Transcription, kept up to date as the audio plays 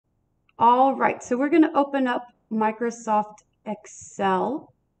All right, so we're going to open up Microsoft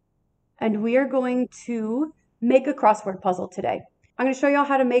Excel and we are going to make a crossword puzzle today. I'm going to show you all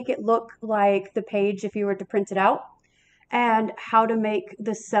how to make it look like the page if you were to print it out, and how to make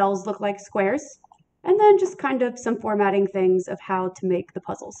the cells look like squares, and then just kind of some formatting things of how to make the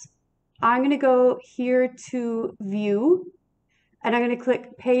puzzles. I'm going to go here to View, and I'm going to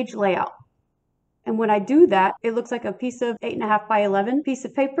click Page Layout. And when I do that, it looks like a piece of 8.5 by 11 piece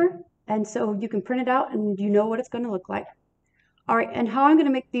of paper. And so you can print it out and you know what it's going to look like. All right, and how I'm going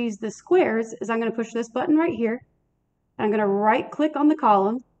to make these the squares is I'm going to push this button right here. And I'm going to right click on the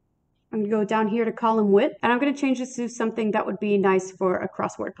column. I'm going to go down here to column width, and I'm going to change this to something that would be nice for a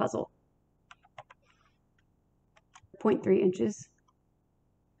crossword puzzle. 0.3 inches.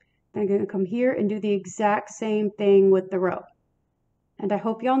 Then I'm going to come here and do the exact same thing with the row. And I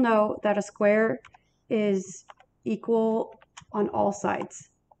hope y'all know that a square is equal on all sides.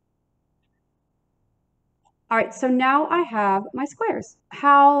 All right, so now I have my squares.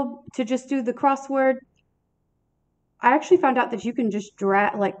 How to just do the crossword? I actually found out that you can just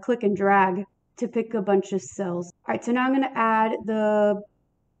drag, like click and drag to pick a bunch of cells. All right, so now I'm going to add the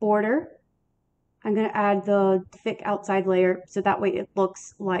border. I'm going to add the thick outside layer so that way it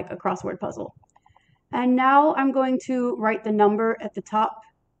looks like a crossword puzzle. And now I'm going to write the number at the top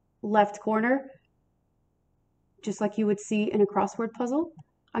left corner, just like you would see in a crossword puzzle.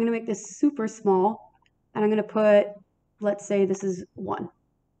 I'm going to make this super small, and I'm going to put, let's say this is 1.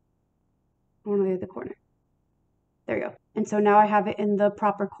 One way at the corner. There you go. And so now I have it in the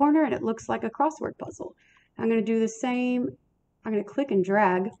proper corner and it looks like a crossword puzzle. I'm going to do the same. I'm going to click and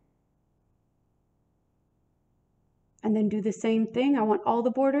drag. And then do the same thing. I want all the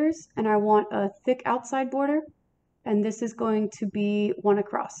borders and I want a thick outside border. And this is going to be 1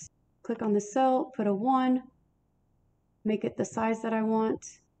 across. Click on the cell, put a 1, make it the size that I want,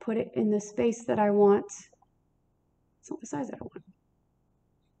 put it in the space that I want. It's not the size that I want.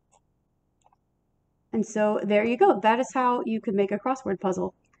 And so there you go. That is how you can make a crossword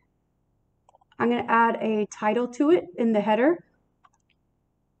puzzle. I'm going to add a title to it in the header.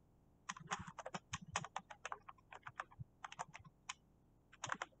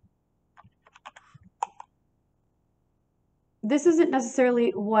 This isn't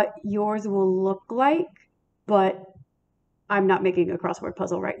necessarily what yours will look like, but I'm not making a crossword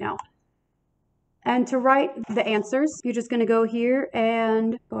puzzle right now. And to write the answers, you're just going to go here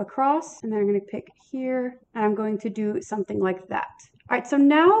and go across, and then I'm going to pick here, and I'm going to do something like that. All right, so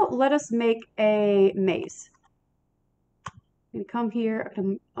now let us make a maze. I'm going to come here, I'm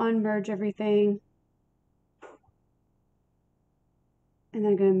going to unmerge everything, and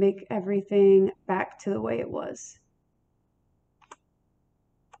then I'm going to make everything back to the way it was.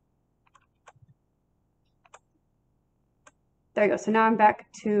 There you go. So now I'm back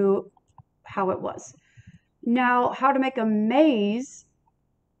to how it was. Now, how to make a maze.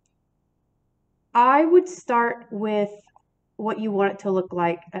 I would start with what you want it to look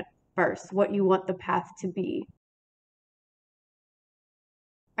like at first, what you want the path to be.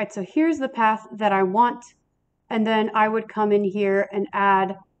 All right, so here's the path that I want, and then I would come in here and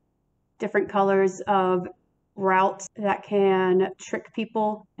add different colors of routes that can trick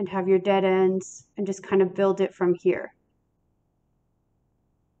people and have your dead ends and just kind of build it from here.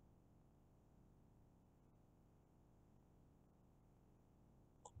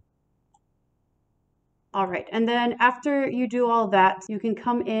 All right, and then after you do all that, you can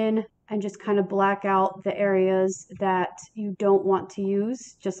come in and just kind of black out the areas that you don't want to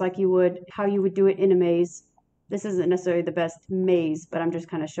use, just like you would, how you would do it in a maze. This isn't necessarily the best maze, but I'm just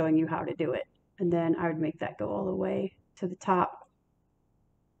kind of showing you how to do it. And then I would make that go all the way to the top.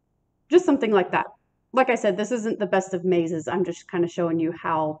 Just something like that. Like I said, this isn't the best of mazes. I'm just kind of showing you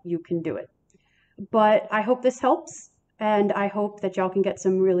how you can do it. But I hope this helps. And I hope that y'all can get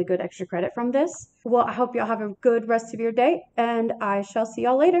some really good extra credit from this. Well, I hope y'all have a good rest of your day, and I shall see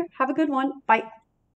y'all later. Have a good one. Bye.